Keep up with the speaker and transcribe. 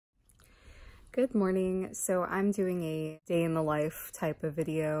Good morning. So I'm doing a day in the life type of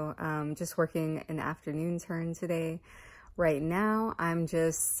video, just working an afternoon turn today. Right now, I'm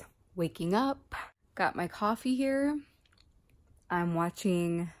just waking up, got my coffee here. I'm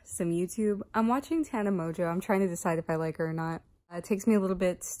watching some YouTube. I'm watching Tana Mojo. I'm trying to decide if I like her or not. It takes me a little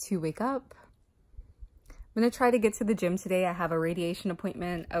bit to wake up. I'm gonna try to get to the gym today. I have a radiation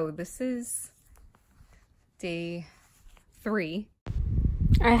appointment. Oh, this is day 3.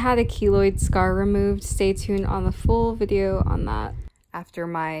 I had a keloid scar removed. Stay tuned on the full video on that after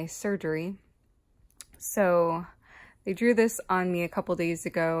my surgery. So they drew this on me a couple days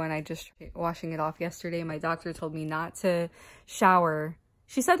ago and I just washing it off yesterday. My doctor told me not to shower.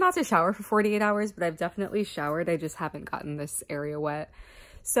 She said not to shower for 48 hours, but I've definitely showered. I just haven't gotten this area wet.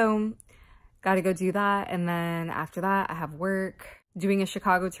 So gotta go do that. And then after that, I have work. Doing a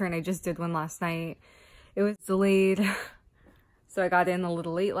Chicago turn. I just did one last night. It was delayed. So I got in a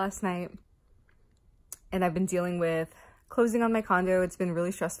little late last night and I've been dealing with closing on my condo. It's been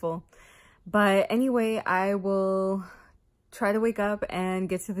really stressful. But anyway, I will try to wake up and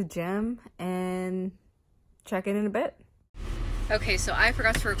get to the gym and check in a bit. Okay, so I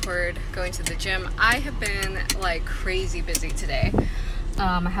forgot to record going to the gym. I have been like crazy busy today.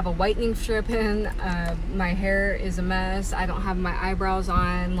 I have a whitening strip in. My hair is a mess. I don't have my eyebrows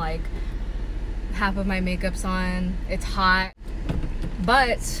on. Like half of my makeup's on. It's hot.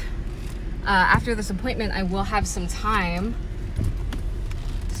 But after this appointment, I will have some time.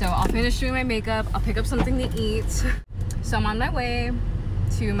 So I'll finish doing my makeup. I'll pick up something to eat. So I'm on my way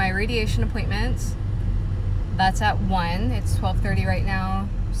to my radiation appointment. That's at 1. It's 12:30 right now.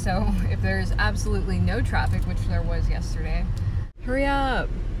 So if there's absolutely no traffic, which there was yesterday, hurry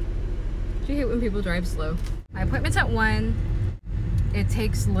up. Do you hate when people drive slow? My appointment's at 1. It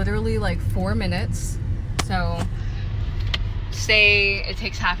takes literally like 4 minutes. So say it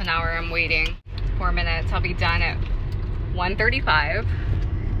takes half an hour, I'm waiting 4 minutes. I'll be done at 1:35.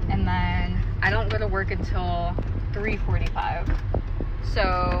 And then I don't go to work until 3:45.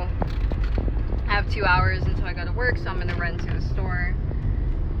 So I have 2 hours until I go to work. So I'm gonna run to the store,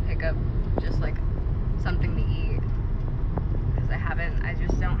 pick up just like something to eat. Because I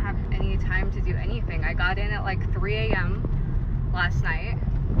just don't have any time to do anything. I got in at like 3 a.m. last night.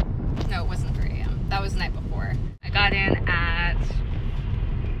 No, it wasn't 3 a.m. That was the night before. I got in at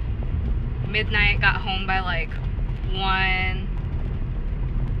midnight, got home by like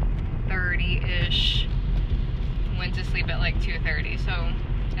 1:30-ish. Went to sleep at like 2:30. So,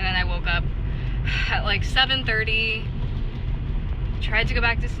 and then I woke up at like 7:30. Tried to go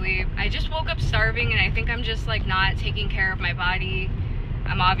back to sleep. I just woke up starving and I think I'm just like not taking care of my body.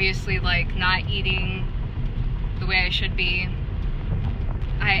 I'm obviously like not eating the way I should be.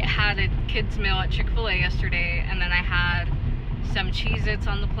 I had a kid's meal at Chick-fil-A yesterday, and then I had some Cheez-Its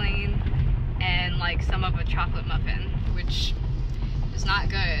on the plane and like some of a chocolate muffin, which is not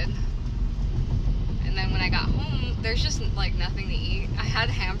good. And then when I got home, there's just like nothing to eat. I had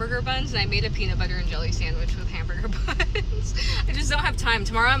hamburger buns and I made a peanut butter and jelly sandwich with hamburger buns. I just don't have time.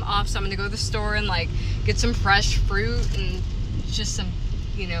 Tomorrow I'm off, so I'm gonna go to the store and like get some fresh fruit and just some,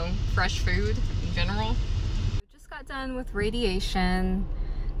 you know, fresh food in general. Just got done with radiation.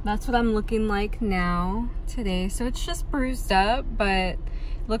 That's what I'm looking like now today. So it's just bruised up, but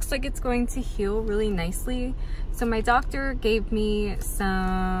looks like it's going to heal really nicely. So my doctor gave me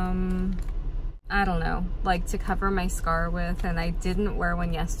some, I don't know, like to cover my scar with, and I didn't wear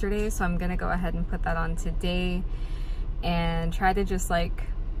one yesterday. So I'm gonna go ahead and put that on today and try to just like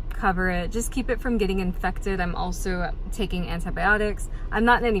cover it, just keep it from getting infected. I'm also taking antibiotics. I'm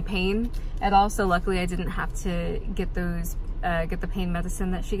not in any pain at all. So luckily I didn't have to get those get the pain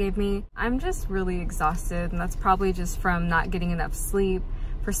medicine that she gave me. I'm just really exhausted, and that's probably just from not getting enough sleep.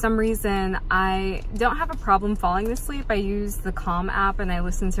 For some reason, I don't have a problem falling asleep. I use the Calm app and I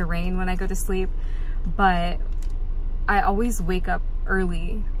listen to rain when I go to sleep, but I always wake up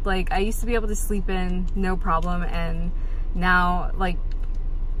early. Like I used to be able to sleep in no problem, and now like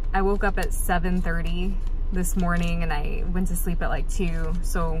I woke up at 7:30 this morning and I went to sleep at like 2.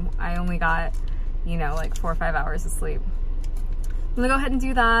 So I only got, you know, like 4 or 5 hours of sleep. I'm gonna go ahead and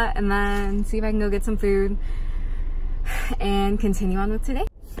do that and then see if I can go get some food and continue on with today.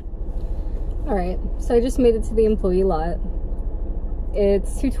 All right, so I just made it to the employee lot.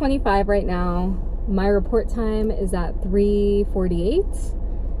 It's 2:25 right now. My report time is at 3:48.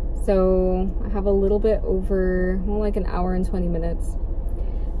 So I have a little bit over, well, like an hour and 20 minutes.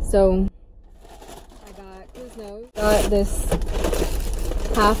 So I got Quiznos, got this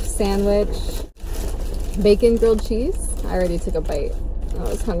half sandwich, bacon grilled cheese. I already took a bite. I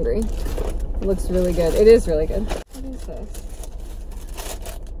was hungry. It looks really good. It is really good. What is this?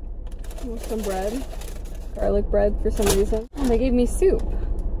 with some bread. Garlic bread for some reason. Oh, they gave me soup.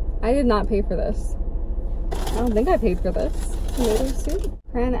 I did not pay for this. I don't think I paid for this. Tomato soup.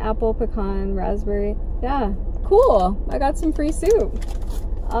 Cran, apple, pecan, raspberry. Yeah, cool. I got some free soup.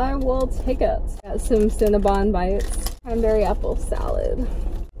 I will take it. Got some Cinnabon bites. Cranberry apple salad.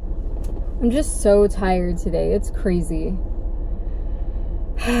 I'm just so tired today. It's crazy.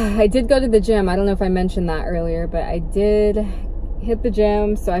 I did go to the gym. I don't know if I mentioned that earlier, but I did hit the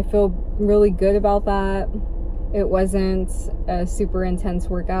gym, so I feel really good about that. It wasn't a super intense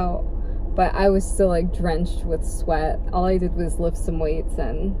workout, but I was still like drenched with sweat. All I did was lift some weights,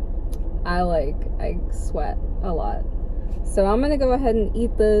 and I sweat a lot. So I'm gonna go ahead and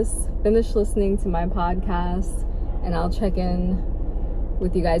eat this, finish listening to my podcast, and I'll check in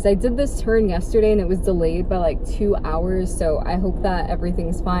with you guys. I did this turn yesterday and it was delayed by like 2 hours, so I hope that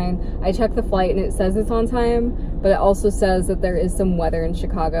everything's fine. I checked the flight and it says it's on time, but it also says that there is some weather in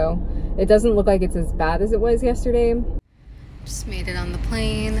Chicago. It doesn't look like it's as bad as it was yesterday. Just made it on the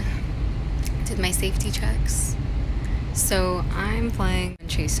plane, did my safety checks. So I'm flying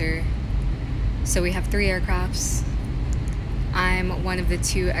Chaser. So we have 3 aircrafts. I'm one of the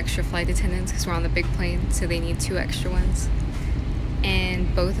 2 extra flight attendants because we're on the big plane, so they need 2 extra ones.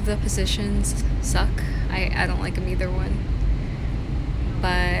 And both of the positions suck. I don't like them either one.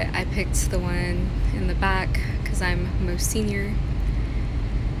 But I picked the one in the back because I'm most senior.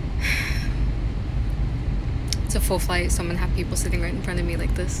 It's a full flight, so I'm gonna have people sitting right in front of me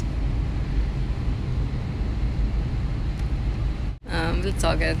like this. But it's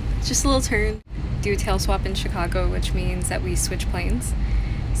all good. It's just a little turn. Do a tail swap in Chicago, which means that we switch planes.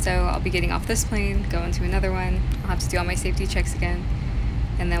 So I'll be getting off this plane, going to another one. I'll have to do all my safety checks again,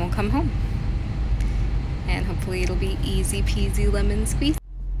 and then we'll come home. And hopefully it'll be easy peasy lemon squeeze.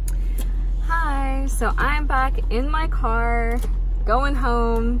 Hi, so I'm back in my car, going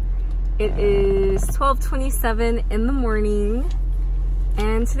home. It is 12:27 in the morning,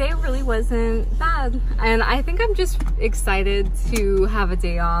 and today really wasn't bad. And I think I'm just excited to have a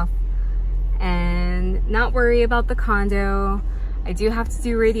day off and not worry about the condo. I do have to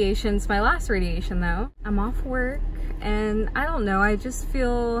do radiation. It's my last radiation though. I'm off work, and I don't know, I just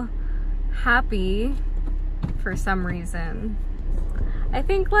feel happy for some reason. I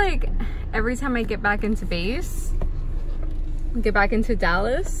think like every time I get back into base, get back into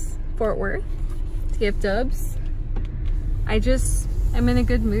Dallas, Fort Worth, to give dubs, I'm in a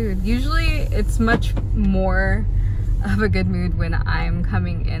good mood. Usually it's much more of a good mood when I'm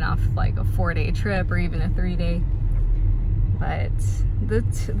coming in off like a 4-day trip or even a 3-day. But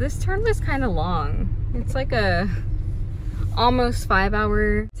this turn was kind of long. It's like a almost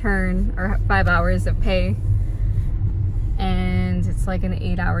 5-hour turn, or 5 hours of pay, and it's like an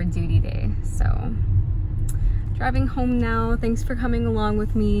 8-hour duty day. So driving home now. Thanks for coming along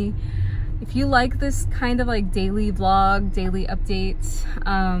with me. If you like this kind of like daily vlog, daily update,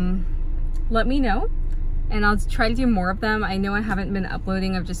 let me know and I'll try to do more of them. I know I haven't been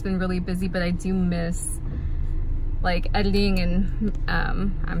uploading, I've just been really busy, but I do miss like editing and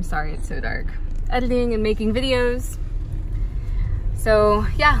I'm sorry it's so dark, editing and making videos. So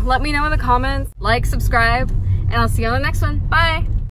yeah, let me know in the comments, like, subscribe, and I'll see you on the next one. Bye.